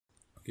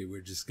Okay,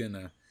 we're just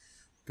gonna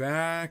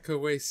back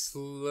away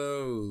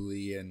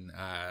slowly and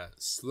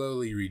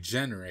slowly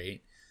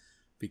regenerate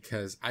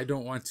because I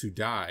don't want to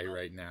die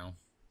right now.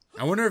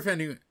 I wonder if I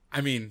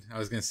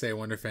was gonna say, I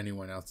wonder if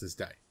anyone else has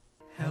died.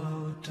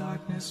 Hello,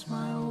 darkness,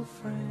 my old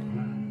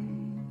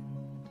friend.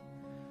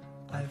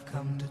 I've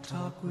come to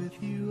talk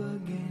with you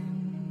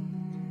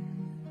again.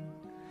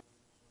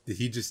 Did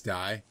he just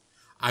die?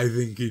 I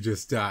think he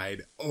just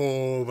died.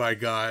 Oh my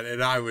god,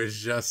 and I was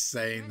just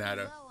saying that.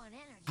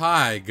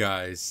 Hi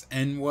guys,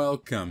 and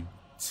welcome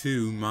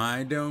to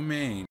my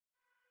domain.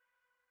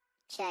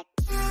 Check.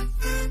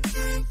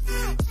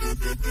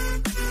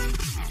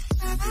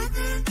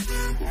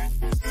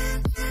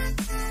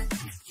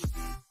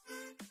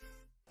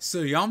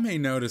 So y'all may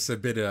notice a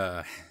bit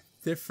of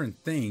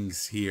different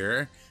things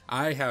here.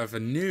 I have a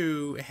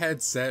new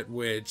headset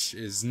which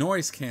is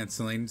noise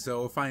cancelling,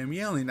 so if I am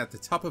yelling at the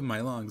top of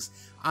my lungs,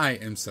 I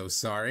am so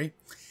sorry.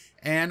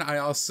 And I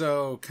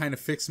also kind of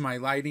fixed my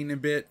lighting a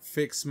bit,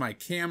 fixed my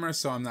camera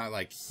so I'm not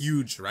like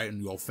huge right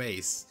in your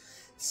face.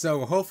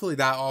 So hopefully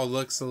that all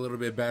looks a little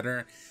bit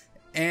better.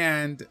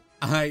 And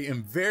I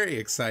am very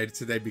excited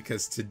today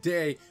because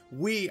today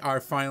we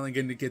are finally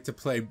going to get to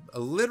play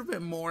a little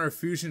bit more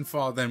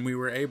FusionFall than we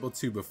were able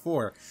to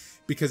before.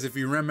 Because if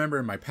you remember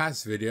in my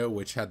past video,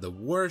 which had the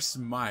worst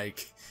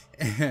mic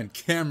and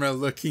camera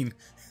looking...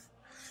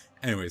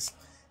 Anyways,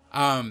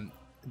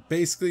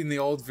 basically in the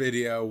old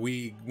video,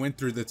 we went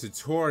through the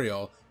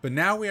tutorial, but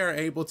now we are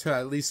able to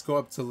at least go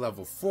up to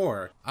level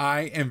 4.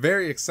 I am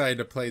very excited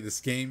to play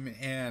this game,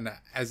 and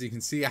as you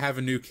can see, I have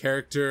a new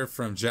character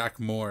from Jack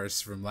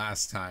Morris from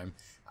last time.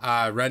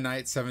 Red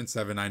Knight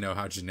 77, I know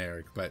how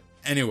generic, but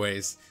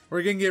anyways,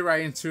 we're gonna get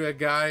right into it,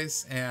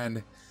 guys,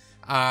 and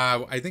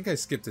I think I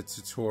skipped a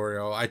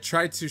tutorial. I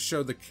tried to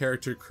show the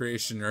character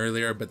creation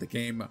earlier, but the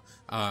game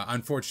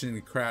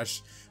unfortunately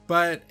crashed.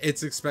 But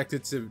it's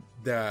expected to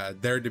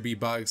there to be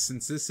bugs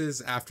since this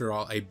is, after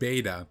all, a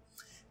beta.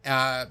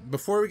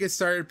 Before we get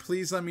started,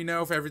 please let me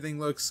know if everything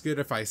looks good,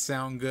 if I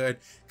sound good,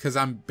 because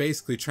I'm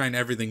basically trying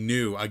everything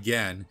new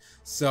again.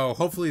 So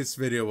hopefully this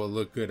video will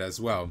look good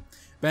as well.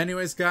 But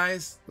anyways,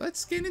 guys,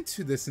 let's get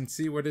into this and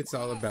see what it's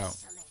all about.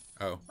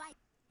 Oh,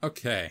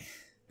 okay.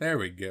 There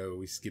we go.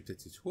 We skipped a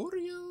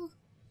tutorial.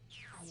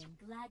 I am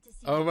glad to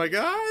see oh my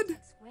god!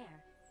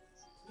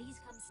 Please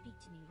come speak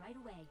to me right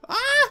away. Ah!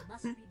 I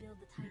must rebuild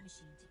the time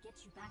machine to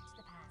get you back to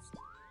the past.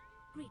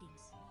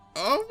 Greetings.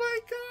 Oh my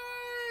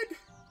god!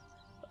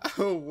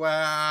 Oh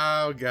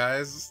wow,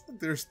 guys.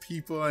 There's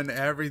people and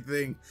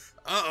everything.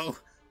 Uh-oh.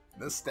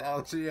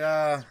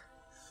 Nostalgia.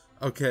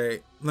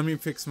 Okay, let me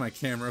fix my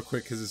camera real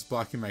quick because it's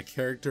blocking my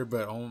character,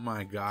 but oh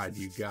my god,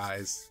 you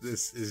guys.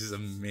 This is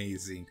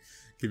amazing.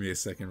 Give me a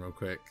second real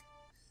quick.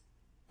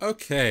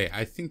 Okay,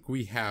 I think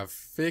we have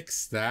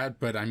fixed that,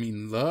 but I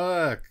mean,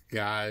 look,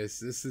 guys,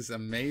 this is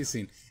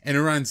amazing. And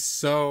it runs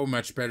so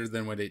much better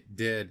than what it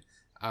did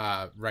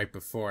right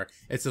before.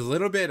 It's a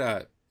little bit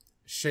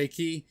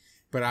shaky,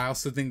 but I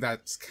also think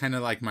that's kind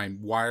of like my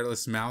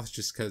wireless mouse,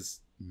 just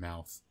because...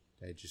 Mouth.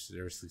 Did I just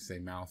seriously say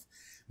mouth?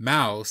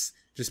 Mouse,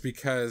 just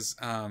because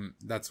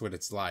that's what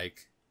it's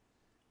like.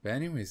 But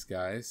anyways,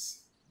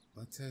 guys,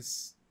 let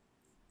us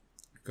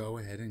go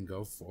ahead and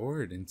go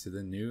forward into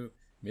the new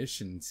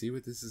mission and see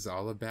what this is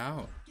all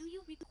about. Do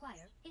you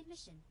require a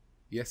mission?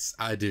 Yes,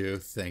 I do.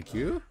 Thank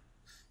you.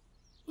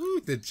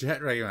 Ooh, the jet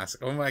ray mask.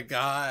 Oh my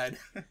god.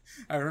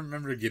 I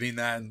remember getting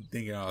that and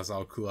thinking I was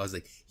all cool. I was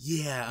like,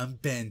 yeah, I'm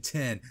Ben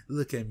 10.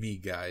 Look at me,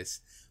 guys.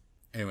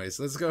 Anyways,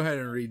 let's go ahead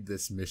and read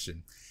this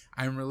mission.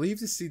 I'm relieved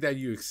to see that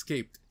you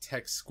escaped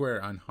Tech Square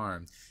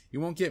unharmed.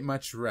 You won't get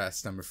much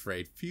rest, I'm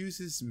afraid.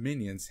 Fuse's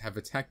minions have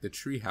attacked the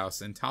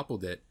treehouse and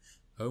toppled it.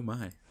 Oh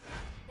my.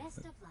 Best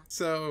of luck.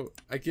 So,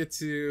 I get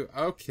to...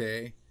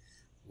 Okay.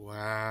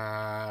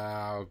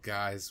 Wow,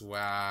 guys,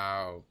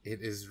 wow.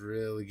 It is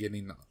really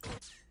getting...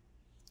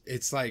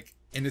 It's like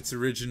in its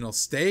original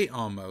state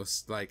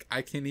almost. Like,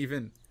 I can't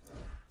even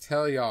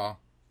tell y'all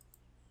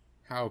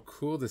how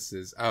cool this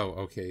is. Oh,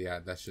 okay, yeah,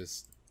 that's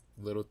just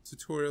a little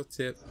tutorial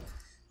tip.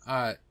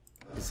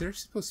 Is there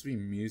supposed to be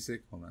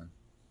music? Hold on.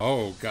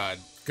 Oh, God.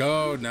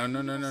 Go. No.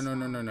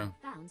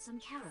 Found some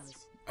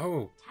taros.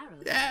 Oh,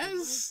 Taros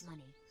yes!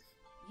 money.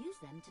 Use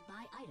them to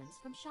buy items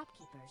from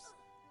shopkeepers.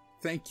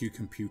 Thank you,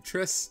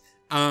 Computress.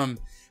 I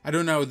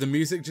don't know. The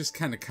music just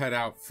kind of cut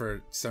out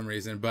for some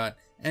reason. But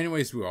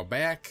anyways, we are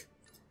back.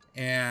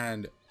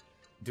 And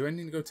do I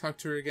need to go talk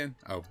to her again?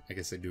 Oh, I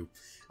guess I do.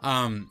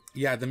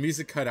 Yeah, the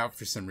music cut out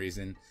for some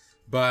reason.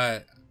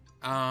 But,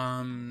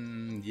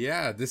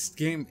 yeah, this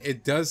game,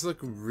 it does look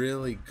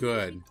really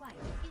good.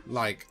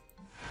 Like,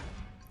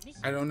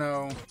 I don't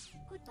know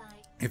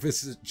if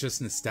it's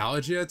just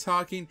nostalgia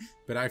talking,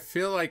 but I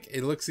feel like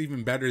it looks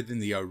even better than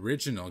the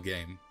original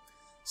game.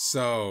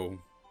 So,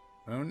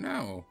 I don't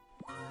know.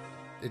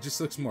 It just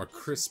looks more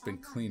crisp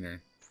and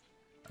cleaner.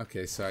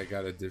 Okay, so I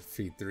gotta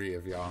defeat 3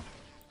 of y'all.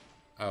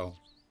 Oh.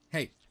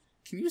 Hey,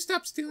 can you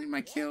stop stealing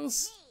my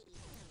kills?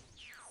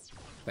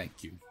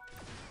 Thank you.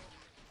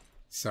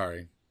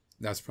 Sorry.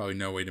 That's probably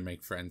no way to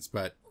make friends,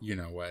 but you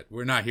know what?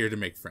 We're not here to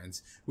make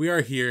friends. We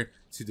are here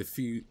to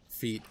defeat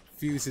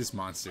Fuse's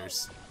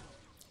monsters.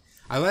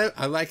 I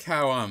like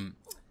how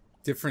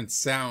different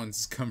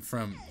sounds come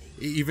from.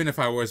 Even if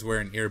I was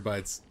wearing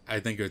earbuds, I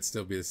think it would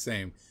still be the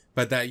same.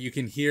 But that you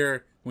can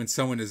hear when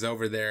someone is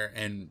over there,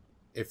 and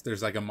if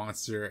there's like a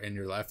monster in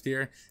your left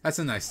ear, that's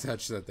a nice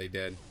touch that they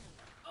did.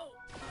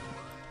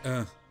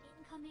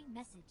 Incoming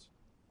message.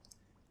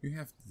 You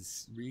have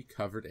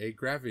recovered a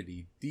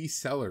gravity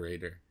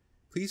decelerator.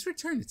 Please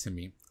return it to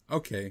me.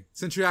 Okay,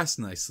 since you asked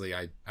nicely,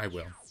 I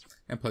will.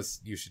 And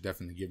plus, you should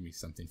definitely give me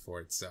something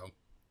for it, so.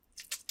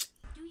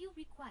 Do you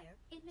require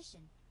admission?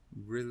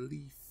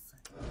 Relief.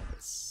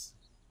 Yes.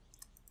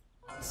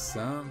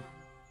 Some.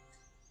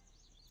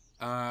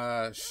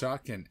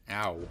 Shock and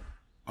ow.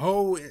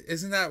 Oh,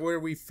 isn't that where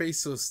we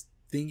face those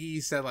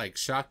thingies that, like,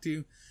 shocked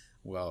you?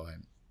 Well,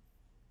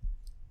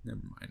 never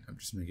mind. I'm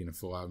just making a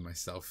fool out of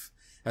myself.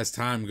 As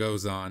time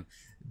goes on,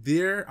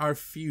 there are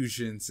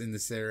fusions in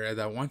this area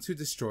that want to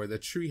destroy the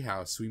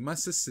treehouse. We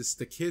must assist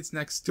the kids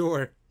next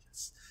door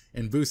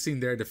in boosting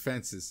their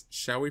defenses.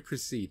 Shall we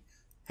proceed?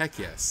 Heck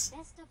yes.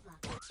 Best of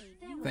luck.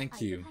 Thank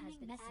you. Has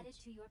been added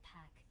to your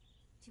pack.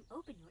 To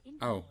open your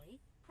Oh, inventory,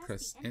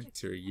 press the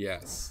enter. key.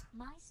 Yes.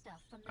 My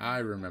stuff from the I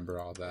Nano. remember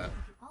all that.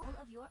 All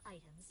of your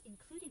items,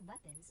 including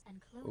weapons and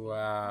clothing,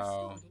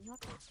 Wow. are stored in your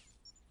pack.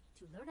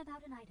 To learn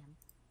about an item,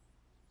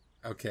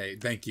 Okay,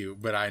 thank you,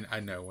 but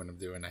I know what I'm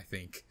doing, I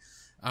think.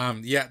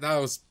 Yeah,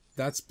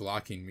 that's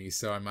blocking me,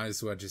 so I might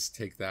as well just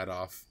take that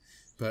off.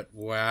 But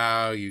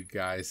wow, you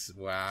guys,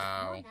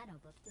 wow. your Nano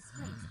book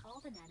displays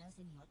all the nanos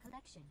in your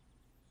collection.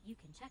 You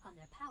can check on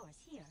their powers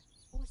here,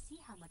 or see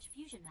how much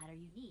fusion matter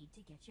you need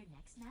to get your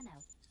next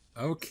Nano.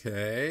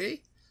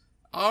 Okay.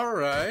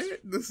 Alright,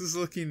 this is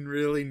looking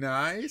really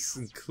nice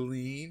and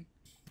clean.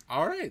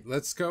 Alright,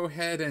 let's go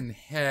ahead and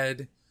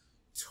head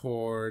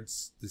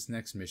towards this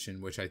next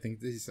mission, which I think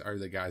these are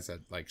the guys that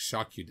like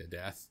shock you to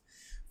death.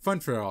 Fun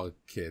for all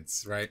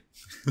kids, right?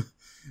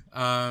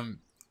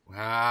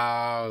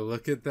 Wow,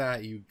 look at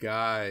that, you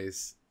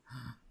guys.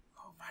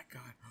 Oh my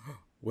god.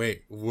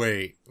 Wait,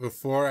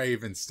 before I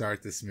even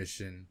start this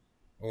mission,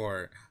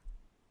 or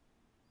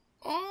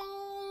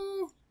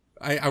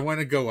I want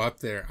to go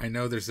up there. I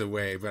know there's a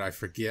way, but I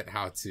forget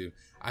how to.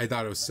 I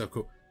thought it was so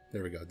cool.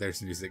 There we go.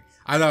 There's music.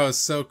 I thought it was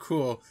so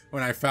cool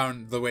when I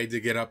found the way to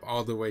get up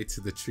all the way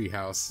to the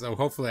treehouse. So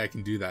hopefully I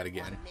can do that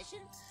again.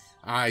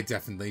 I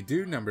definitely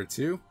do. Number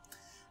 2.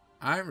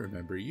 I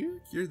remember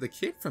you. You're the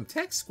kid from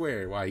Tech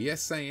Square. Why,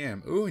 yes I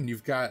am. Ooh, and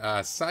you've got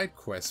a side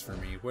quest for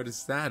me. What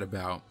is that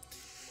about?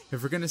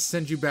 If we're going to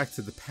send you back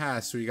to the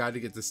past, we got to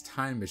get this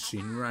time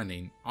machine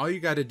running. All you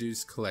got to do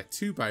is collect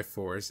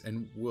 2x4s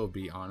and we'll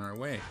be on our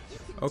way.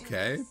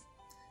 Okay.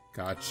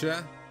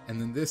 Gotcha.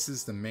 And then this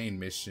is the main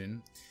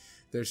mission.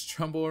 There's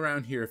trouble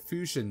around here.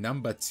 Fusion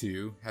Numbuh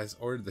 2 has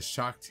ordered the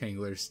shock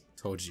tanglers,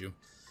 told you,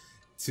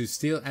 to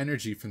steal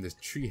energy from the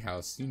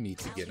treehouse. You need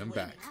to get them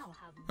back.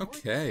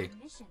 Okay.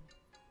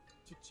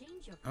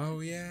 Oh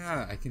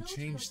yeah, I can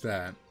change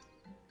that.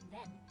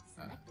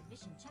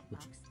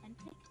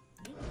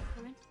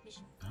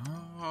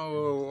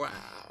 Oh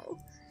wow.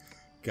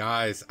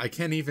 Guys, I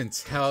can't even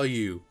tell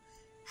you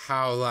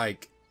how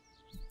like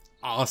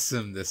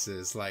awesome this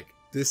is. Like,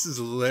 this is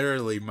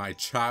literally my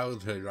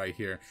childhood right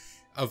here.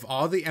 Of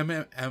all the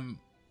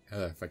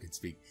if I could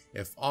speak,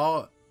 of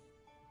all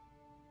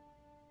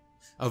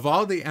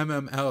the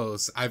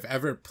MMOs I've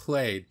ever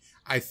played,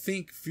 I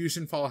think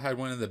FusionFall had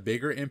one of the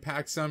bigger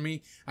impacts on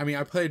me. I mean,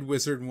 I played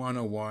Wizard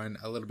 101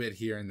 a little bit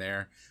here and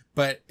there,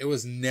 but it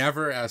was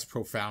never as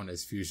profound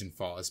as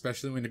FusionFall,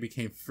 especially when it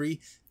became free.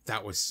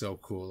 That was so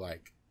cool.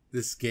 Like,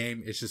 this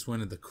game is just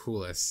one of the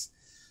coolest.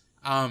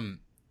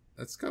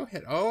 Let's go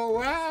ahead. Oh,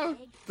 wow.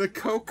 The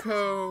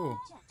Coco.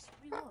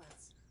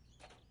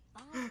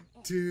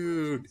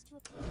 Dude.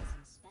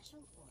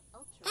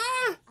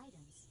 Ah!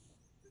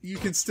 You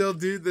can still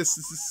do this.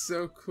 This is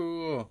so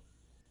cool.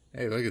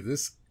 Hey, look at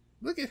this.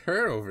 Look at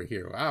her over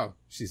here. Wow.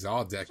 She's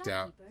all decked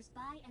out.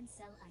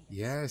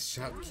 Yes,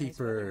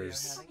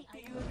 shopkeepers. Do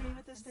you agree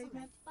with this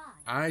statement?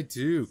 I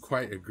do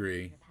quite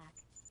agree.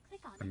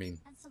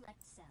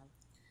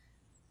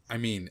 I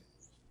mean,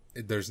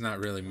 there's not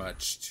really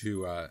much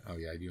to, oh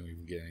yeah, you don't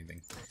even get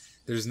anything.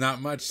 There's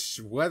not much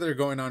weather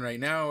going on right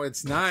now.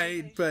 It's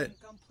night, but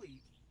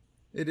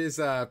it is,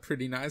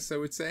 pretty nice, I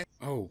would say.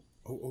 Oh.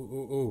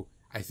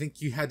 I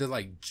think you had to,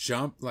 like,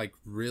 jump, like,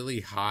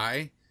 really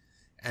high,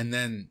 and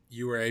then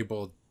you were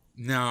able...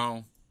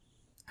 No.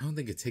 I don't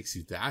think it takes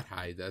you that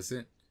high, does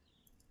it?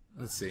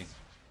 Let's see.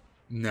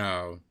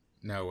 No.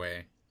 No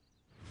way.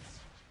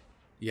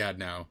 Yeah,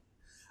 no.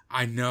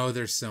 I know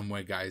there's some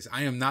way, guys.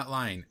 I am not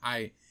lying.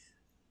 I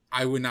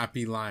would not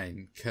be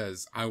lying,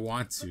 because I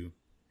want to.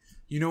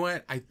 You know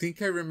what? I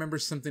think I remember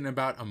something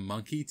about a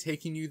monkey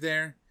taking you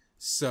there.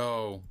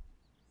 So...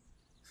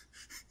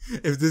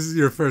 if this is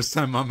your first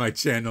time on my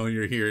channel and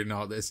you're hearing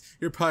all this,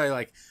 you're probably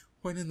like,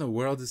 what in the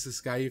world is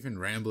this guy even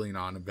rambling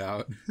on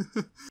about?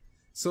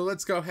 So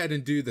let's go ahead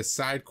and do the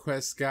side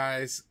quest,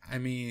 guys. I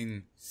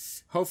mean,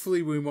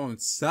 hopefully we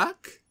won't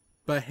suck,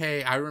 But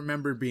hey, I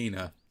remember being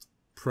a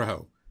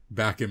pro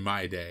back in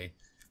my day.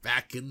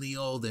 Back in the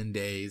olden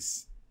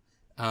days.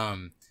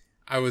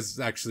 I was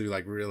actually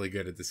like really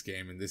good at this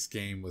game, and this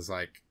game was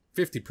like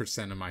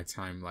 50% of my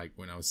time like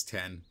when I was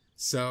 10.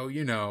 So,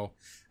 you know,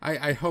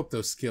 I hope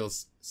those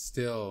skills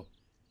still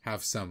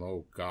have some,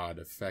 oh god,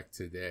 effect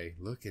today.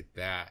 Look at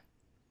that.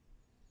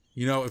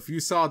 You know, if you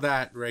saw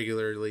that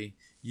regularly,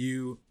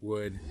 you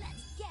would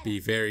be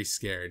very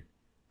scared.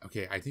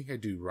 Okay, I think I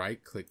do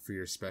right click for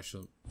your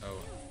special.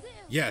 Oh,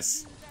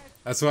 yes.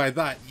 That's what I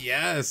thought.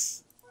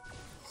 Yes.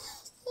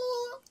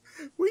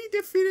 We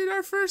defeated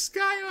our first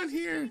guy on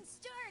here.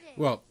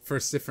 Well,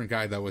 first different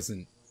guy that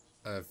wasn't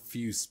a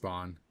fuse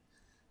spawn.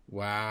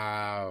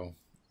 Wow.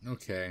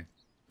 Okay.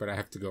 But I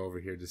have to go over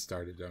here to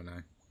start it, don't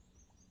I?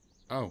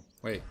 Oh,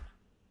 wait.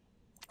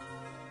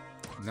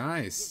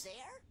 Nice.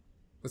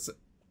 What's it?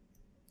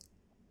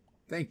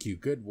 Thank you.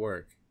 Good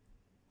work.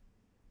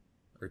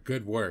 Or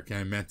good work.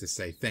 I meant to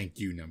say thank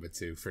you, number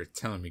 2, for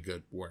telling me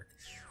good work.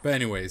 But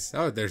anyways,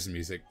 oh, there's the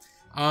music.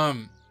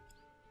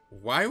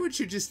 Why would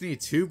you just need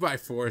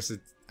 2x4s?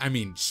 I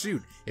mean,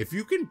 shoot, if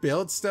you can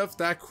build stuff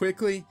that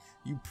quickly,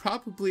 you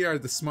probably are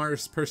the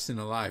smartest person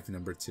alive,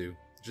 number 2.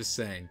 Just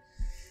saying.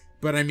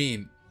 But I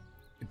mean,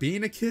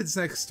 being a Kids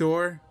Next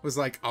Door was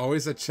like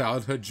always a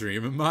childhood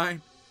dream of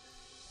mine.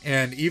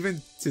 And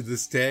even to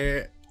this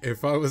day,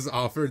 if I was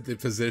offered the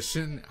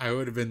position, I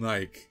would have been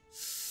like,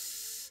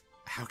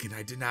 how can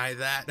I deny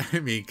that? I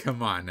mean,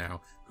 come on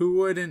now. Who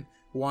wouldn't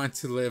want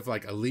to live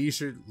like a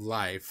leisure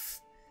life,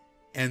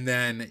 and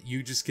then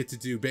you just get to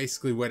do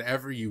basically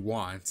whatever you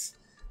want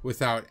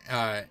without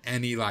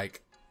any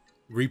like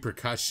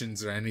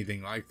repercussions or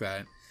anything like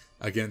that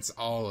against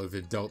all of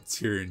adult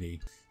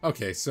tyranny?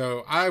 Okay,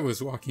 so I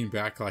was walking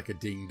back like a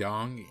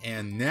ding-dong,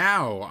 and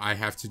now I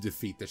have to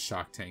defeat the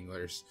Shock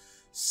Tanglers.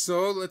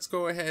 So let's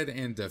go ahead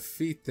and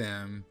defeat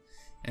them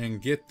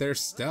and get their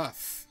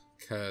stuff,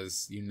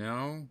 because, you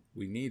know,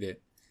 we need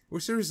it.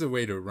 Wish there was a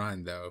way to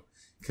run, though,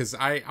 because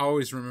I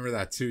always remember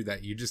that, too,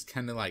 that you just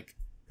kind of, like,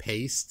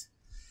 paste.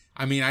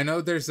 I mean, I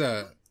know there's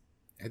I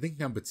think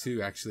number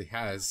 2 actually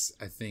has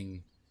a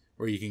thing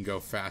where you can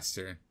go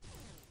faster.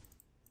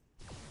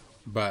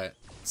 But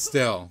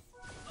still,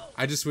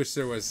 I just wish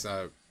there was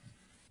a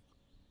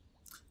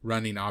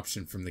running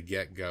option from the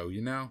get-go,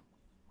 you know?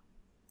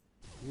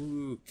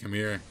 Ooh, come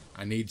here.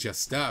 I need your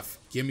stuff.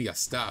 Give me your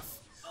stuff.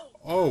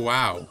 Oh,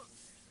 wow.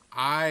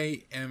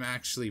 I am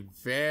actually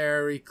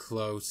very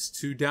close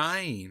to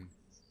dying.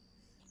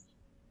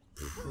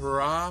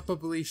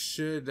 Probably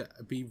should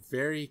be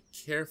very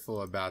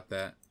careful about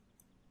that.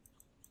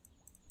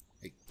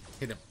 Hey,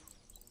 hit him.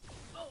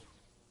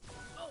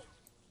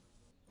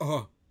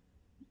 Oh.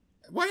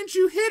 Why didn't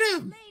you hit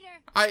him?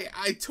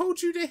 I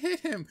told you to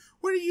hit him.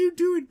 What are you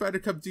doing,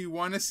 Buttercup? Do you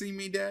want to see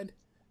me dead?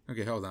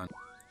 Okay, hold on.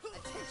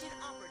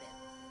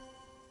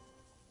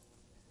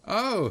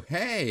 Oh,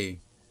 hey.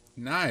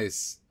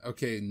 Nice.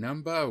 Okay,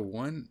 number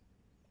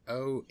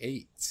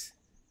 108.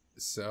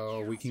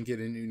 So we can get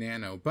a new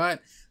Nano.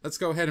 But let's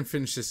go ahead and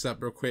finish this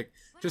up real quick.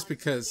 Just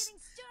because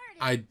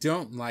I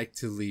don't like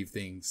to leave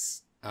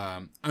things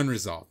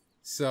unresolved.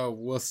 So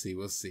we'll see.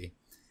 We'll see.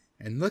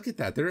 And look at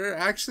that. There are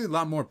actually a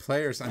lot more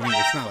players. I mean,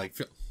 it's not like...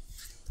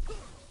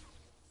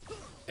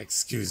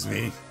 Excuse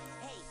me. Hey,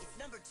 it's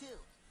number 2.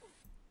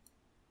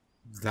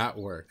 That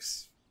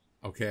works.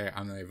 Okay,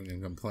 I'm not even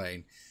going to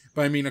complain.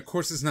 But I mean, of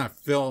course, it's not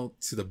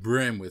filled to the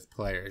brim with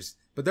players.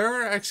 But there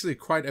are actually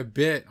quite a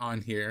bit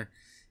on here.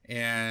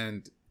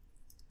 And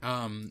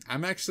I'm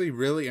actually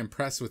really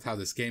impressed with how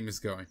this game is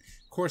going.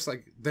 Of course,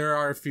 like, there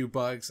are a few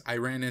bugs. I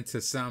ran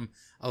into some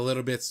a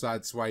little bit, so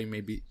that's why you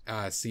may be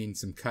seeing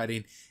some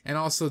cutting. And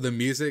also, the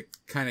music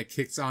kind of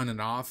kicks on and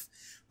off.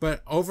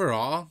 But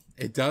overall,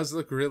 it does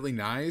look really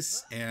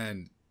nice.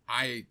 And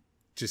I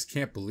just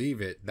can't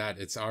believe it that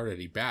it's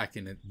already back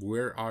and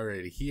we're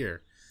already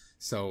here.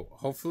 So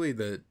hopefully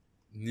the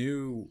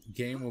new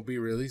game will be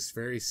released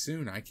very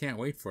soon. I can't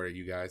wait for it,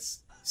 you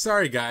guys.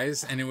 Sorry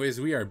guys, anyways,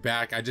 we are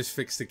back. I just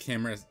fixed the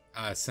camera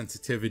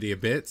sensitivity a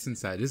bit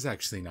since that is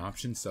actually an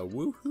option, so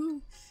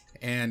woohoo.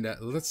 And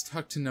let's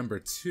talk to number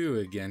 2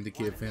 again to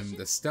give him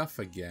the stuff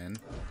again.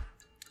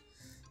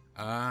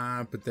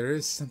 But there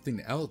is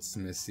something else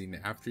missing.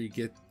 After you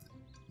get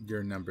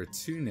your number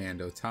 2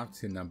 Nano, talk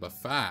to number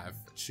 5.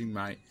 She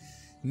might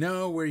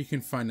know where you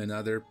can find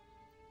another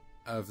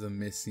of the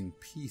missing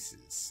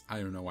pieces. I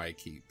don't know why I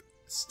keep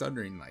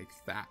stuttering like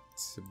that,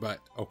 but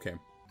okay.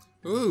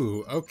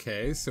 Ooh,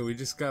 okay, so we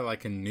just got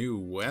like a new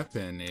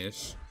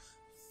weapon-ish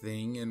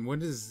thing, and what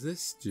does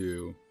this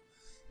do?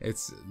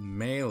 It's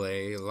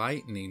melee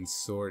lightning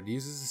sword.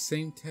 Uses the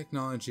same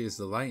technology as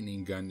the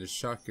lightning gun to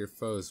shock your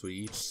foes with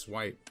each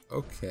swipe.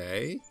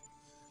 Okay.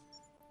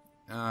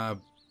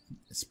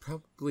 It's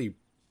probably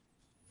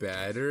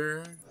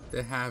better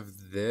to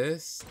have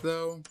this,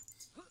 though.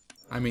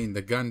 I mean,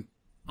 the gun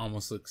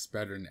almost looks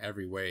better in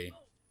every way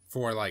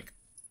for, like,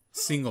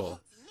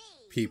 single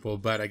people,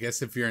 but I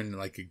guess if you're in,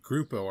 like, a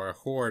group or a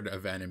horde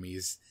of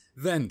enemies,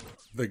 then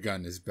the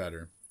gun is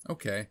better.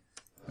 Okay.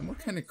 And what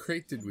kind of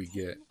crate did we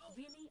get?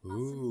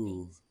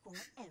 Ooh.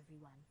 for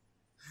everyone.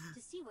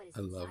 To see what is I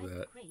love inside the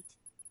that. crate,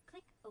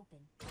 click open.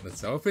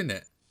 Let's open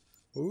it.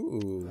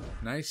 Ooh,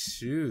 nice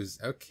shoes.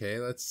 Okay,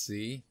 let's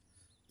see.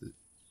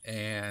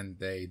 And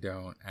they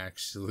don't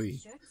actually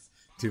Shirts,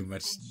 do pants,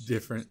 much and shoes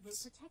different. will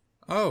protect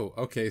Oh,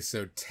 okay,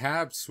 so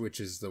tab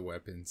switches the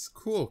weapons.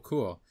 Cool,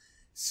 cool.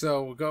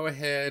 So we'll go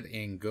ahead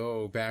and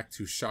go back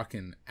to Shock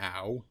and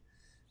Ow.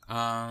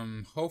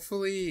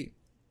 Hopefully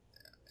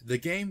the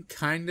game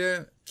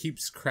kinda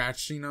keeps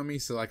crashing on me,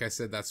 so like I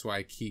said, that's why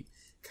I keep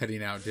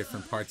cutting out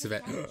different parts of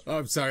it. Oh,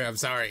 I'm sorry. on the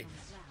ground.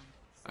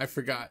 I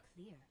forgot.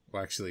 Clear.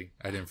 Well, actually,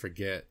 I didn't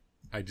forget.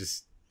 I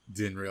just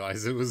didn't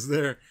realize it was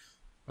there.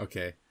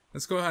 Okay,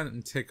 let's go ahead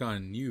and take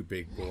on you,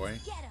 big boy.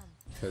 Get 'em.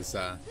 Because,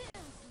 Loser.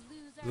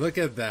 look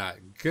at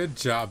that. Good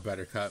job,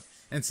 Buttercup.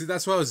 And see,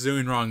 that's what I was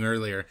doing wrong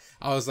earlier.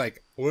 I was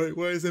like, why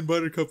isn't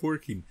Buttercup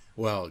working?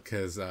 Well,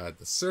 because the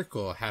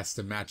circle has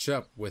to match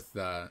up with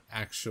the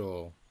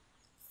actual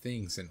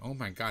things. And oh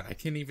my god, I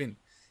can't even...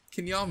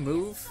 Can y'all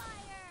move?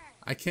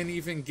 I can't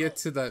even get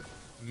to the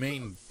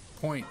main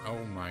point.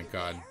 Oh my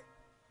god.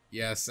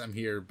 Yes, I'm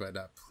here,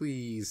 but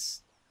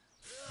please.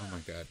 Oh my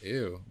god,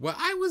 ew. Well,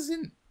 I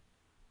wasn't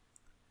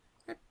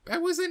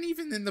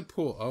even in the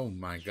pool. Oh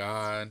my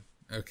god.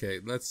 Okay,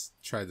 let's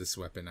try this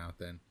weapon out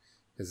then.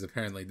 Because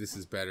apparently this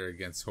is better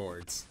against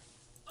hordes.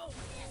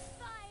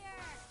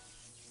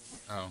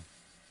 Oh.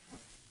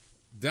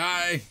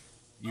 Die,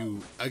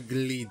 you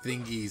ugly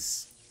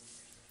thingies.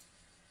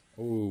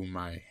 Oh,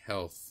 my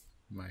health.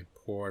 My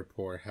poor,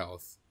 poor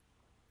health.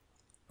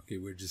 Okay,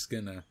 we're just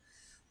gonna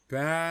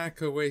back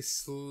away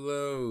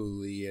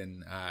slowly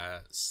and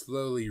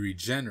slowly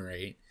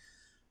regenerate.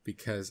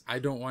 Because I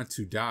don't want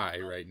to die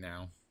right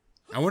now.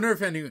 I wonder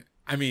if I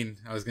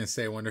was gonna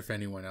say, I wonder if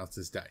anyone else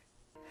has died.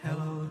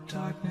 Hello,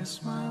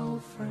 darkness, my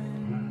old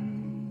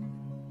friend.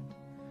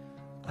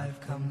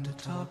 I've come to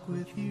talk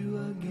with you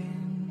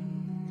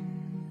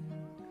again.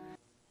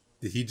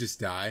 Did he just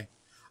die?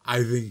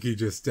 I think he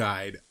just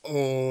died.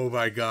 Oh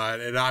my god,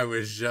 and I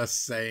was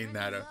just saying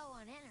that.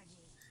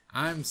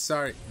 I'm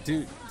sorry.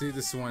 Do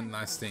this one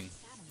last thing.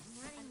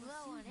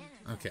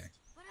 Okay.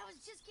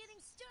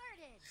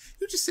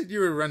 You just said you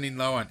were running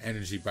low on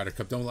energy,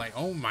 Buttercup. Don't lie.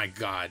 Oh my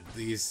god,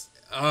 these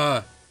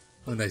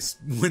when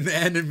the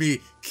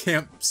enemy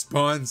camp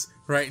spawns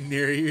right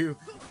near you.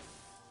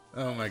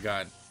 Oh my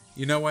god.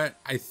 You know what?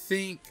 I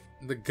think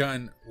the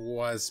gun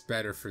was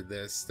better for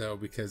this though,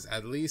 because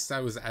at least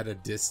I was at a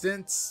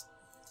distance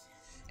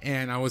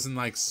and I wasn't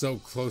like so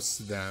close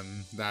to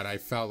them that I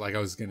felt like I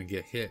was gonna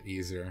get hit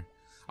easier.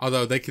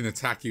 Although they can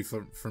attack you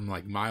from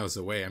like miles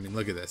away. I mean,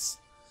 look at this.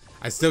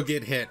 I still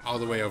get hit all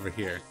the way over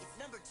here.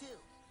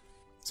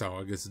 So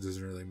I guess it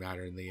doesn't really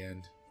matter in the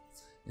end.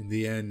 In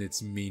the end,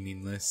 it's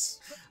meaningless.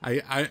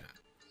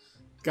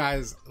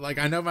 Guys, like,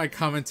 I know my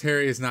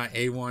commentary is not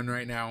A1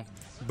 right now,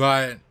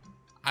 but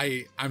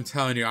I'm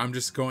telling you, I'm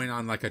just going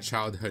on like a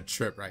childhood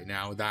trip right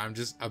now that I'm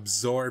just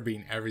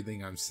absorbing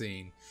everything I'm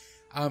seeing.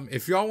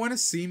 If y'all want to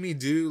see me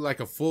do like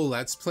a full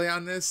Let's Play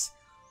on this,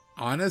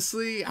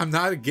 honestly, I'm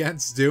not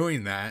against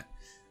doing that.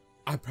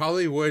 I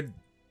probably would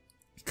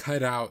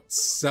cut out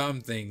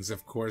some things,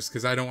 of course,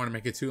 because I don't want to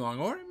make it too long,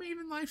 or I may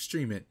even live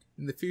stream it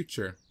in the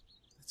future.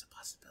 That's a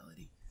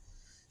possibility.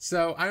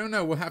 So I don't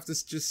know, we'll have to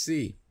just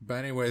see.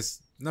 But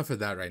anyways, enough of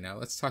that right now.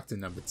 Let's talk to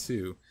number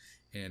 2.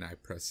 And I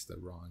pressed the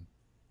wrong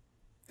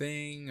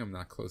thing. I'm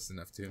not close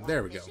enough to him.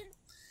 There we go.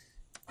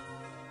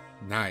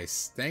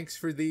 Nice. Thanks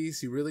for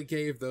these. You really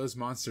gave those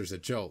monsters a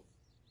jolt.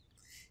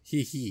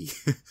 Hee hee.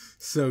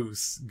 So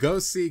go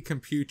see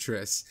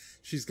Computress.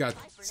 She's got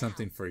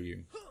something for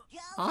you.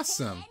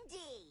 Awesome.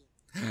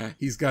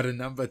 He's got a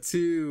number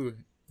 2.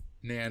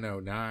 Nano,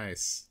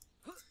 nice.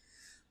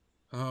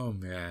 Oh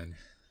man.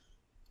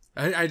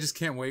 I just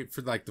can't wait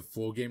for like the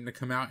full game to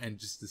come out and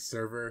just the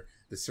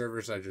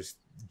servers are just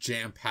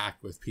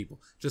jam-packed with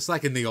people. Just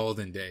like in the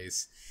olden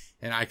days.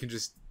 And I can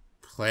just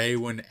play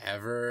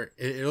whenever.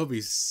 It'll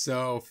be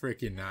so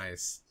freaking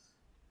nice.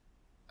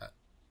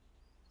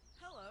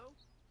 Hello.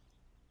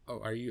 Oh,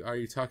 are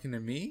you talking to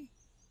me?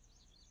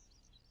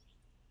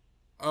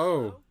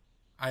 Oh.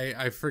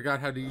 I forgot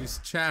how to use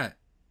chat.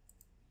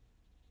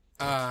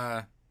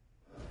 How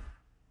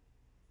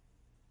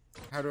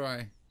do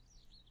I?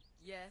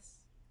 Yes.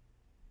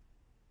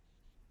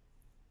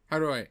 How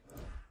do I?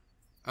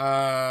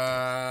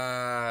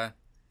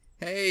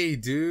 Hey,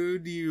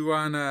 dude, you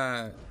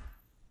wanna?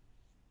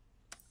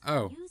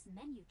 Oh. Use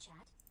menu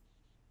chat.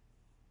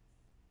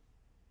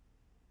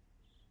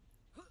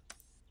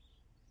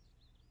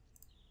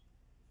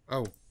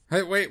 Oh.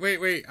 Hey,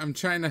 wait. I'm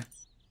trying to.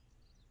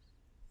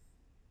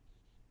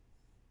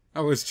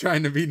 I was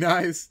trying to be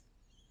nice.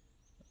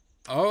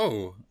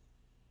 Oh.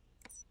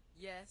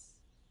 Yes.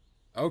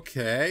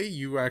 Okay,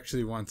 you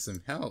actually want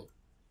some help.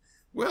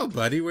 Well,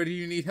 buddy, what do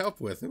you need help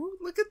with? Ooh,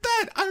 look at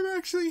that! I'm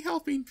actually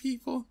helping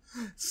people.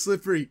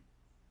 Slippery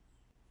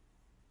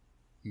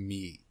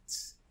meat.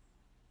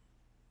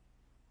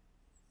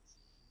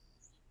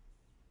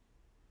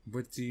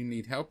 What do you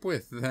need help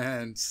with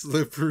then?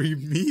 Slippery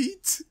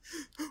meat?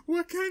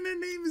 What kind of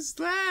name is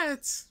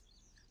that?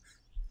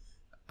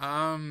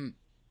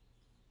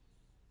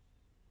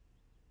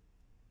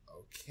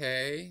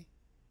 Okay.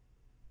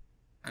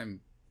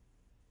 I'm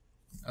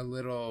a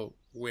little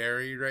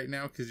wary right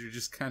now because you're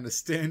just kind of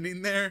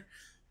standing there.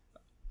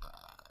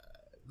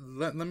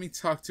 Let me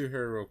talk to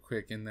her real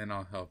quick and then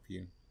I'll help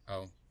you.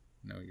 Oh,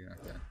 no, you're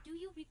not done. Do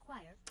you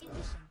require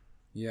addition?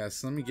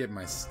 Yes, let me get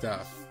my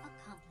stuff.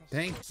 Accomplished.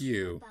 Thank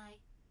you. Bye.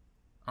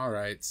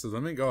 Alright, so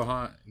let me go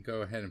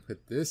ahead and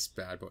put this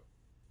bad boy.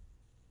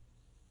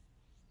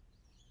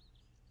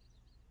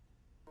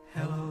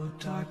 Hello,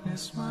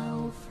 darkness, my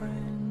old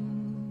friend.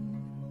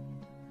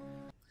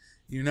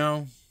 You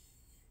know,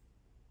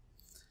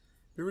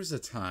 there was a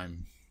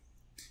time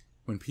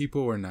when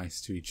people were nice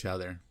to each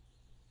other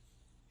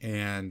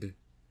and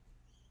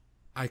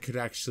I could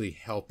actually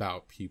help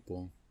out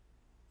people.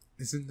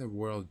 Isn't the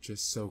world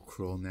just so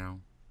cruel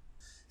now?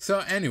 So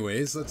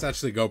anyways, let's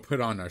actually go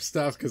put on our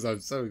stuff because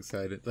I'm so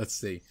excited. Let's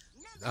see.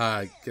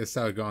 Guess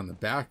I would go on the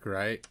back,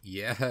 right?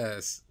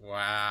 Yes.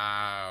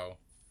 Wow.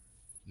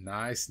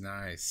 Nice,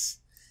 nice.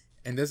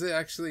 And does it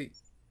actually,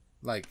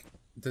 like,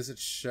 does it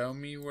show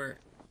me where?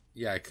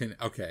 Yeah, I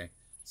couldn't. Okay.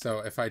 So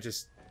if I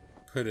just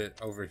put it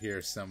over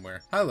here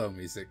somewhere. Hello,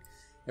 music.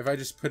 If I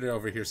just put it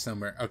over here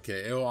somewhere,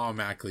 okay, it will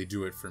automatically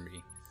do it for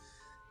me.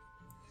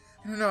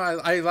 I don't know,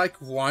 I like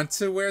want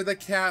to wear the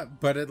cap,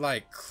 but it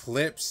like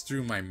clips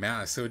through my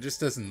mask, so it just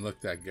doesn't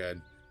look that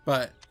good.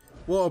 But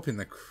we'll open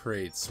the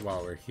crates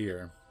while we're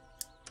here.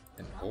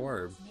 An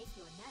orb. Make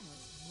your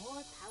nanos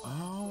more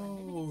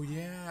powerful. Oh,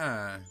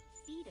 yeah.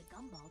 Feed a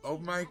gumball to Oh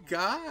your my nano.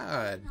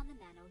 god. Depending on the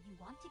nano you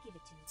want to give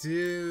it to.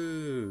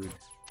 Dude.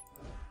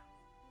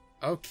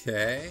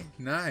 Okay,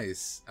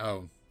 nice.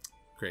 Oh,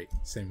 great.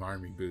 Same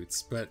army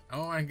boots. But,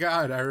 oh my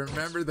god, I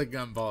remember the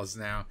gumballs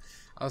now.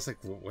 I was like,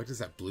 what is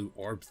that blue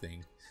orb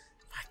thing?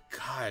 My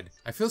god.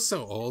 I feel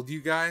so old,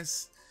 you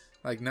guys.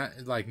 Like,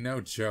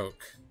 no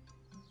joke.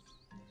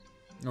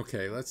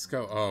 Okay, let's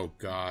go. Oh,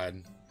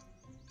 god.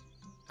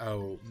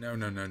 Oh, no.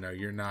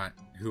 You're not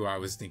who I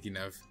was thinking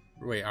of.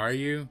 Wait, are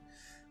you?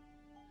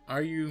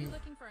 Are you? You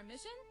looking for a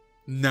mission?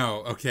 No,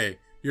 okay.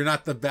 You're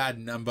not the bad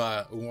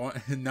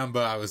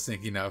Numbuh I was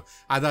thinking of.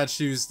 I thought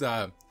she was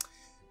the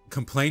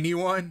complainy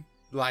one.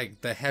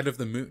 Like, the head of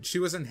the moon. She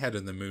wasn't head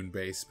of the moon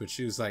base, but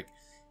she was like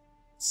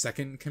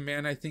second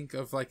command, I think,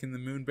 of like in the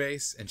moon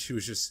base. And she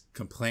was just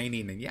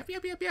complaining and yep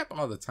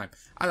all the time.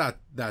 I thought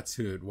that's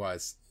who it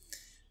was.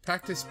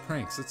 Practice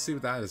pranks. Let's see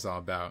what that is all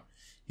about.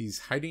 He's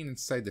hiding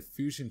inside the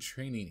fusion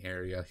training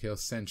area. He'll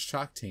send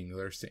shock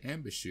tanglers to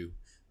ambush you.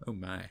 Oh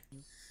my.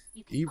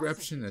 You can also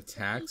Eruption use the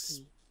attacks.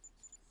 key.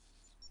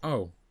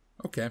 Oh,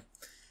 okay.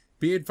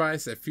 Be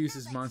advised that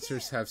Fuse's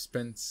monsters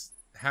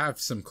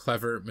have some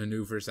clever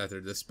maneuvers at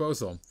their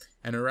disposal.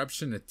 An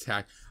eruption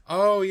attack.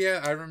 Oh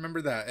yeah, I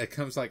remember that. It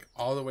comes like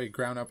all the way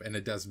ground up and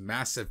it does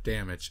massive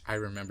damage. I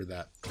remember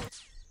that.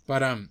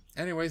 But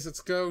anyways, let's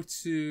go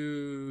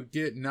to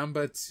get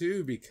Numbuh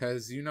 2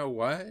 because you know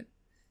what?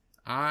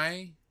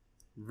 I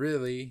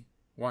really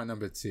want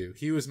Numbuh 2.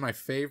 He was my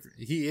favorite.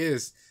 He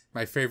is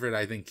my favorite,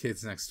 I think,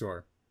 Kids Next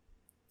Door.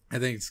 I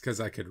think it's because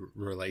I could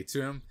relate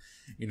to him.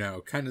 You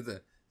know, kind of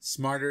the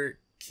smarter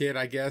kid,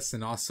 I guess,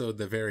 and also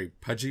the very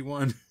pudgy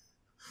one.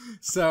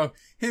 So,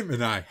 him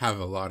and I have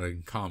a lot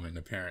in common,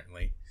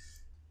 apparently.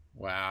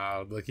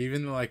 Wow, look,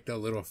 even like the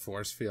little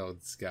force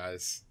fields,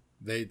 guys.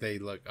 They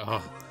look,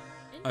 oh,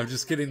 I'm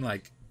just getting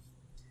like,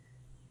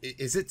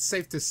 is it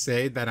safe to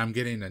say that I'm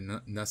getting a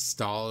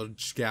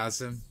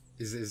nostalgiasm?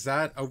 Is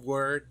that a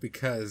word?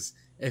 Because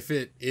if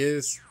it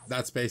is,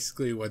 that's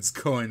basically what's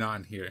going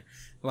on here.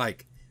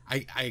 Like,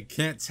 I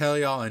can't tell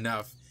y'all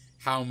enough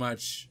how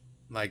much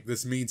like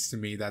this means to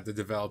me that the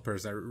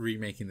developers are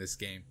remaking this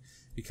game,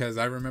 because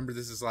I remember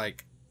this is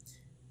like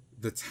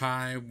the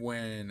time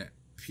when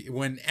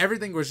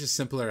everything was just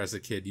simpler as a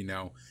kid, you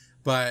know,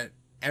 but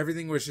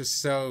everything was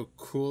just so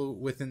cool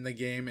within the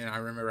game, and I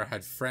remember I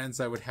had friends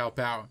that would help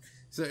out,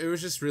 so it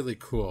was just really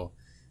cool.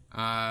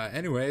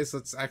 Anyways,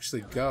 let's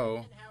actually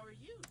go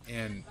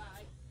and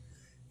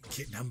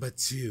get Numbuh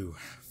 2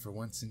 for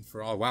once and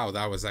for all. Wow,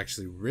 that was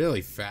actually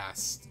really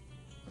fast.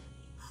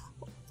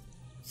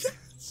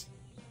 Yes!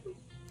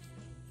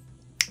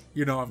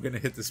 You know I'm gonna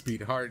hit this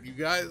beat hard, you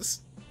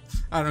guys.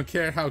 I don't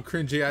care how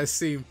cringy I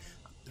seem.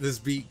 This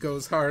beat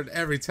goes hard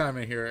every time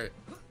I hear it.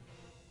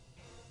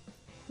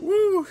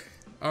 Woo!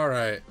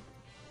 Alright.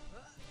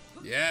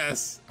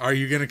 Yes! Are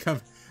you gonna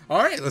come?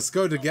 Alright, let's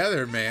go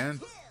together,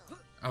 man.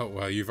 Oh,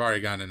 well, you've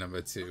already gotten a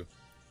Numbuh 2.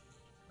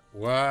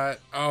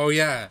 What? Oh,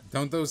 yeah.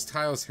 Don't those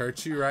tiles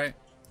hurt you, right?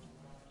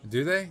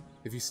 Do they?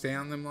 If you stay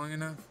on them long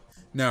enough?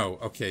 No.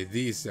 Okay,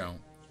 these don't.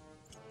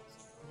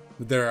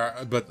 There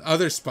are, but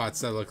other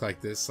spots that look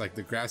like this, like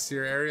the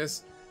grassier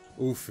areas,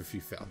 oof, if you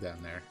fell down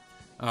there,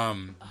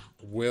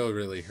 will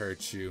really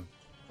hurt you.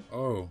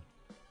 Oh.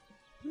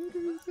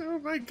 Oh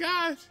my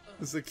god.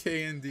 It's a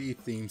K&D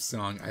theme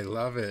song. I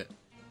love it.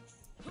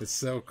 It's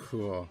so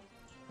cool.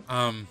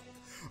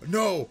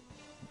 No!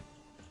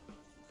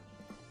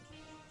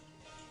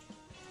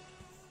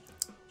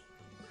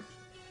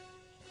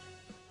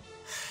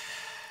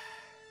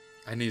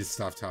 I need to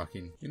stop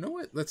talking. You know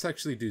what? Let's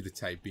actually do the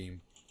type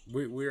beam.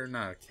 We're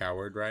not a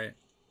coward, right?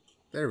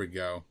 There we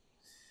go.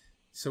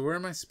 So where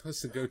am I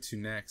supposed to go to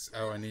next?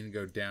 Oh, I need to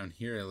go down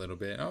here a little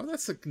bit. Oh,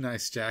 that's a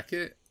nice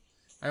jacket.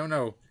 I don't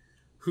know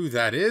who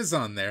that is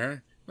on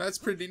there. That's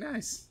pretty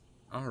nice.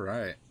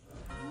 Alright.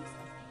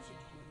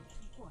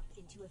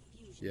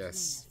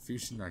 Yes,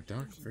 fusion are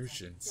dark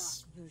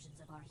versions.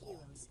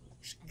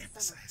 Should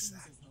emphasize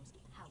that.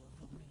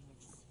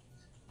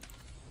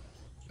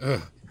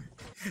 Ugh.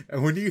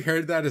 And when you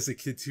heard that as a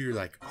kid too, you're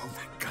like, oh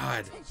my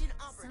god.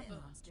 Some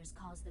monsters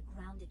cause the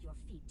ground at your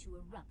feet to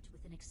erupt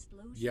with an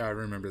explosion. Yeah, I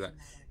remember that.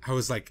 I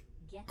was like,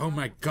 oh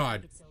my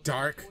god,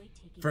 dark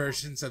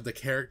versions of the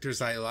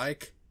characters I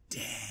like?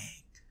 Dang.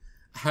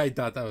 I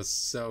thought that was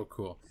so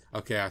cool.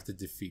 Okay, I have to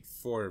defeat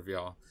 4 of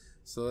y'all.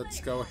 So let's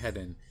go ahead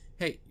and...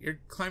 Hey, you're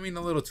climbing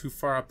a little too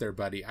far up there,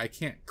 buddy. I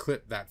can't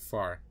clip that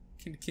far.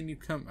 Can you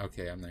come?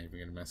 Okay, I'm not even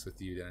going to mess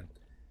with you then.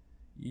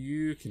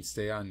 You can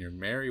stay on your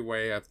merry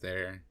way up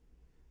there.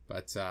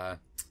 But,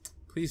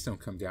 please don't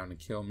come down and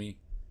kill me.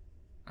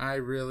 I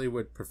really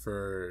would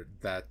prefer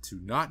that to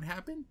not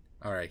happen.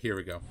 Alright, here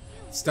we go.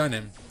 Stun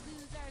him.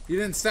 You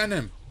didn't stun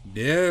him.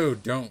 No,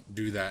 don't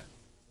do that.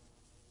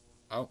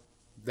 Oh,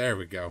 there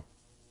we go.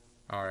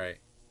 Alright.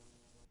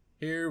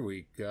 Here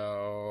we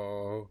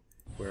go.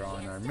 We're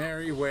on our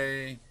merry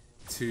way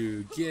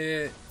to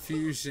get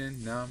Fusion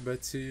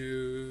Numbuh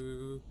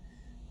 2.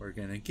 We're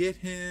gonna get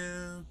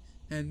him,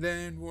 and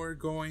then we're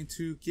going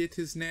to get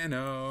his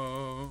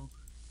Nano.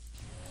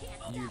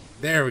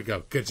 There we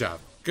go. Good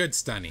job. Good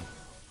stunning.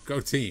 Go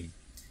team.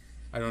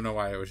 I don't know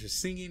why I was just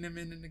singing a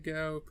minute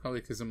ago. Probably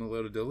because I'm a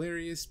little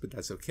delirious, but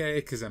that's okay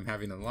because I'm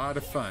having a lot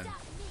of fun.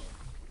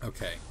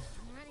 Okay.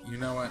 You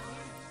know what?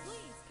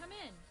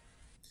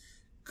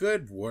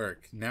 Good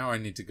work. Now I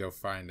need to go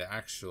find the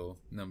actual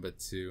Numbuh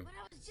 2. But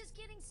I was just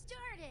getting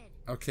started.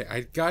 Okay,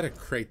 I got a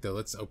crate though.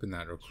 Let's open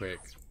that real quick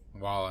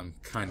while I'm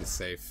kind of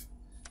safe.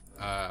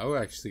 Oh,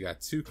 I actually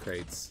got 2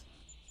 crates.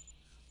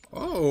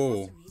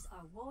 Oh.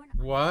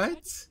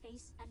 What?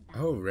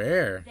 Oh,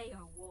 rare. They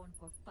are worn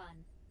for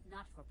fun,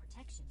 not for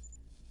protection.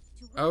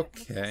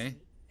 Okay.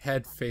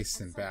 Head, face,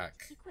 and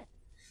back.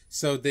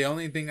 So the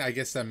only thing I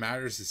guess that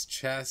matters is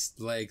chest,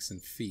 legs,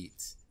 and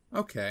feet.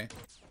 Okay.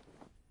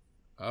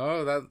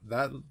 Oh,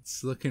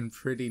 that's looking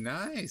pretty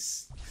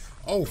nice.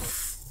 Oh,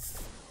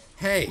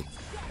 hey,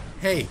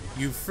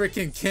 you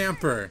freaking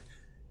camper!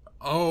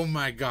 Oh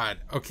my god.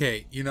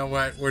 Okay, you know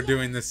what? We're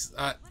doing this.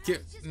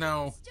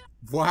 No.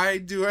 Why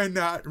do I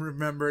not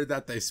remember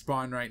that they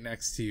spawn right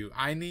next to you?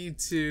 I need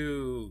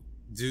to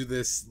do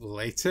this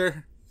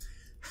later.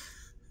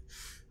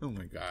 Oh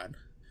my god.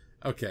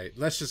 Okay,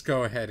 let's just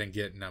go ahead and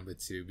get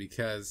Numbuh 2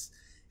 because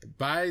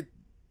by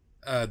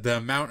the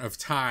amount of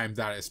time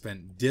that I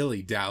spent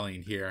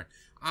dilly-dallying here,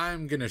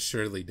 I'm gonna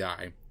surely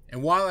die.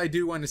 And while I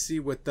do want to see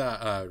what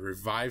the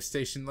revive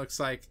station looks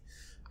like,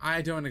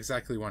 I don't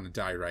exactly want to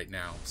die right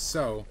now.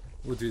 So,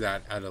 we'll do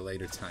that at a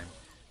later time.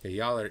 Okay,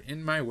 y'all are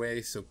in my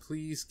way, so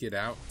please get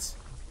out.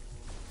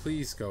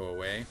 Please go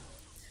away.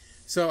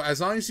 So, as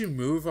long as you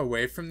move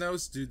away from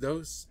those, do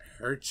those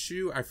hurt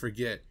you? I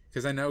forget.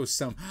 Because I know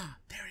some...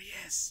 there he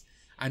is!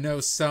 I know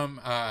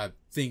some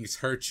things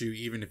hurt you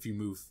even if you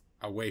move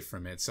away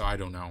from it, so I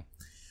don't know.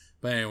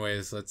 But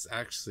anyways, let's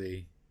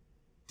actually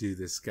do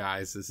this,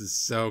 guys. This is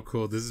so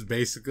cool. This is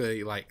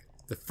basically like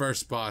the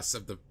first boss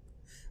of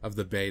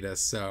the beta,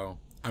 so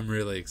I'm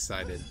really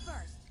excited.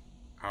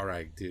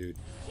 Alright, dude.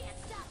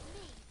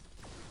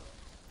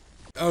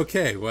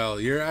 Okay, well,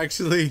 you're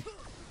actually...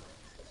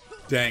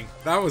 Dang,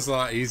 that was a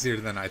lot easier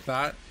than I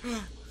thought.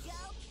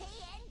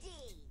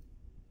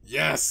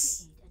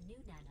 Yes!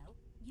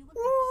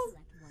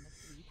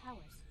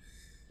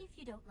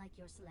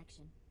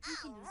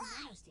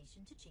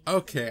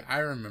 Okay, I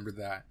remember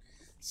that.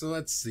 So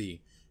let's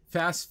see.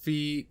 Fast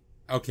feet.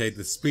 Okay,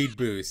 the speed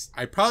boost.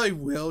 I probably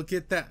will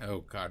get that. Oh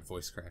god,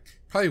 voice crack.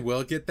 Probably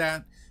will get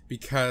that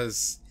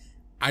because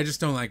I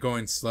just don't like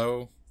going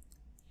slow.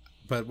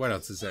 But what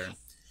else is there?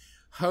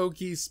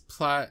 Hoagie's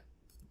plot.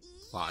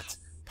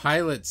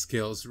 Pilot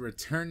skills.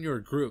 Return your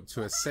group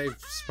to a safe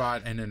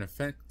spot in an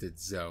affected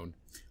zone.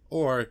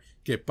 Or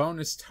get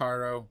bonus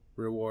Taro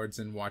rewards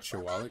and watch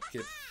your wallet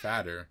get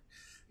fatter.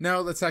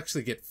 No, let's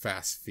actually get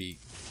fast feet.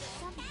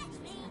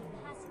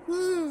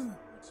 Woo.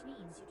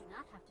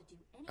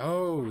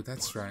 Oh,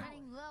 that's right.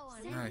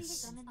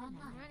 Nice.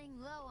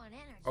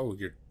 Oh,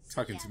 you're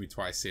talking to me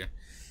twice here.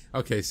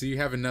 Okay, so you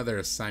have another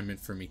assignment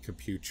for me,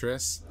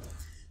 Computress.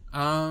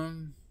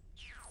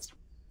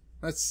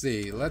 Let's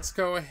see. Let's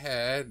go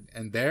ahead,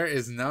 and there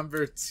is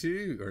number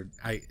 2, or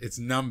it's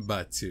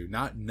Numbuh 2,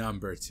 not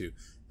number 2.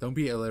 Don't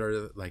be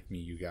illiterate like me,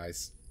 you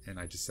guys. And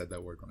I just said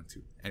that word wrong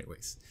too.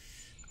 Anyways,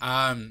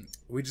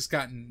 we just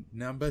got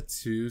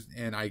Numbuh 2,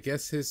 and I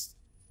guess his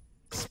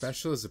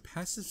special is a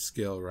passive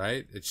skill,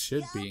 right? It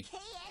should be.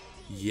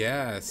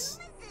 Yes.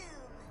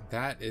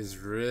 That is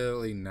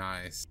really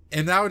nice.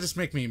 And that would just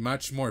make me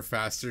much more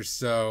faster,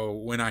 so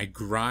when I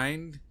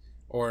grind,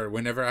 or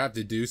whenever I have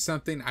to do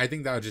something, I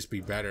think that would just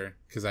be better,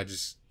 because I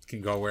just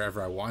can go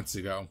wherever I want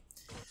to go.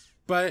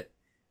 But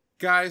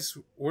guys,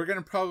 we're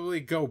gonna probably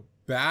go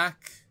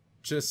back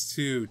just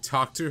to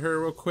talk to her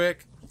real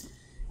quick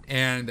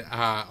and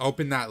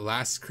open that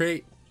last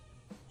crate.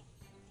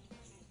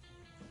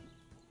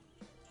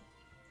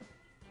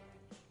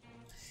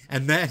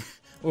 And then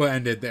we'll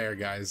end it there,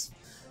 guys.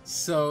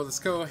 So let's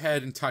go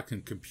ahead and talk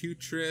in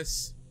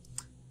Computress.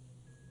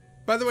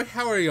 By the way,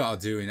 how are y'all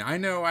doing? I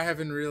know I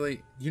haven't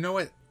really... You know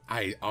what?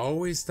 I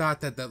always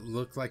thought that that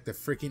looked like the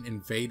freaking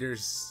Invader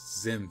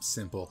Zim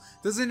symbol.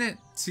 Doesn't it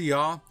to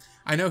y'all?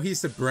 I know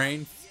he's the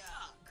brain...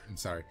 I'm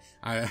sorry.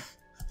 I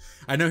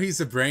know he's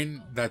the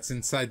brain that's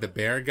inside the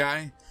bear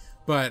guy.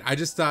 But I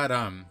just thought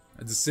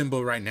the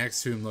symbol right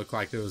next to him looked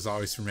like it was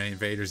always from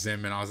Invader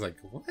Zim. And I was like,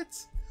 what?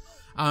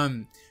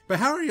 But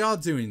how are y'all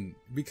doing?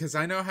 Because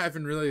I know I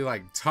haven't really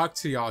like talked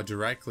to y'all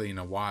directly in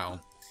a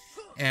while.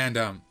 And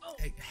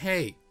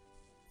hey,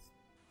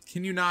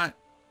 can you not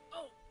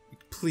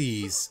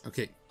please?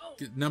 Okay,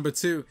 number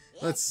 2,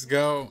 let's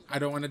go. I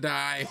don't want to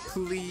die,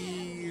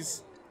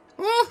 please.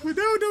 Oh no,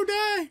 don't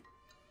die.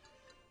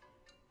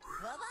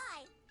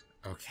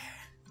 Okay.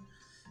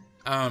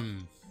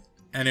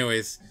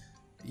 Anyways,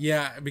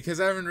 yeah, because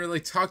I haven't really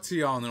talked to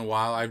y'all in a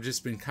while, I've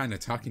just been kind of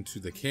talking to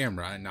the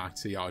camera and not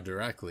to y'all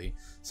directly.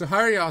 So how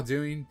are y'all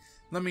doing?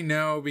 Let me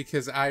know,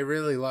 because I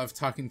really love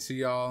talking to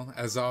y'all,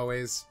 as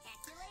always.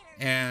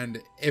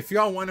 And if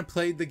y'all want to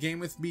play the game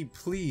with me,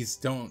 please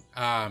don't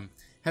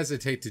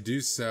hesitate to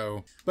do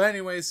so. But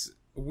anyways,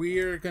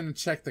 we're going to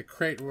check the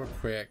crate real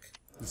quick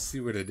and see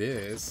what it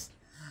is.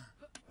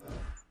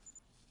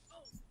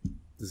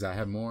 Does that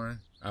have more?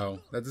 Oh,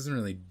 that doesn't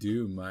really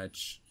do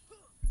much.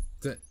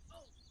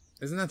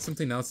 Isn't that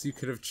something else you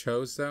could have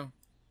chose, though?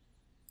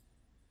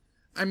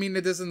 I mean,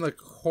 it doesn't look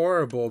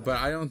horrible, but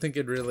I don't think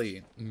it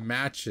really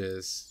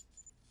matches.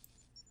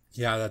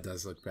 Yeah, that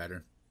does look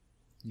better.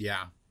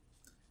 Yeah.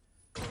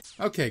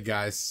 Okay,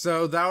 guys,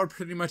 so that would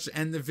pretty much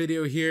end the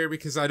video here,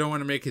 because I don't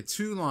want to make it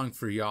too long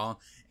for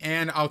y'all.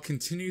 And I'll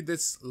continue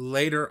this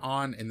later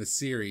on in the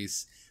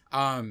series.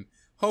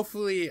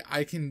 Hopefully,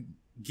 I can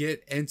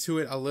get into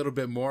it a little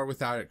bit more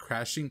without it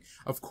crashing.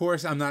 Of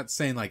course, I'm not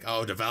saying like,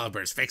 oh,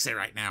 developers, fix it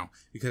right now,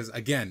 because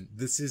again,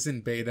 this is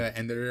in beta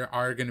and there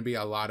are going to be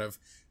a lot of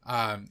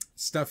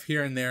stuff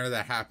here and there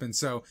that happens.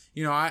 So,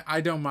 you know,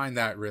 I don't mind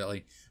that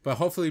really, but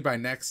hopefully by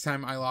next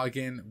time I log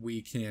in,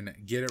 we can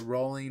get it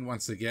rolling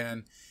once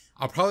again.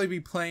 I'll probably be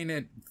playing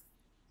it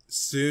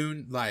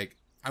soon. Like,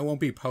 I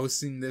won't be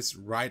posting this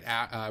right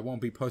at, I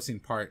won't be posting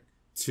part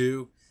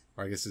 2,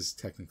 or I guess it's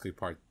technically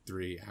part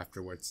 3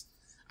 afterwards.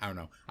 I don't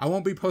know. I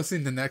won't be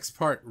posting the next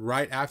part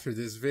right after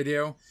this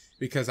video,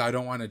 because I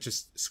don't want to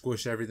just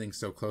squish everything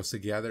so close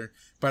together.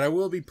 But I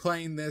will be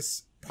playing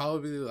this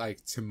probably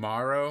like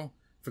tomorrow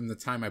from the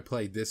time I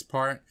played this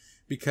part,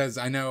 because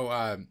I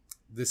know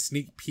the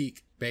sneak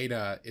peek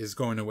beta is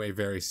going away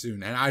very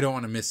soon and I don't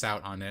want to miss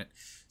out on it.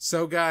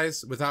 So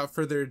guys, without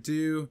further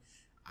ado,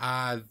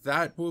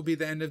 that will be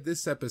the end of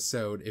this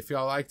episode. If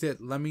y'all liked it,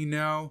 let me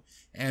know.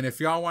 And if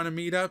y'all want to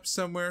meet up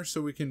somewhere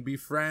so we can be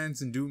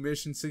friends and do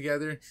missions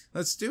together,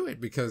 let's do it,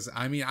 because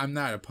I mean, I'm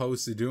not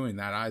opposed to doing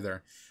that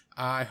either.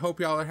 I hope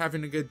y'all are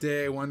having a good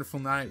day, a wonderful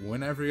night,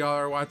 whenever y'all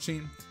are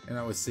watching, and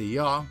I will see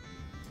y'all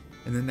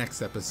in the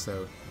next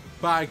episode.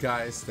 Bye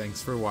guys,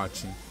 thanks for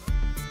watching.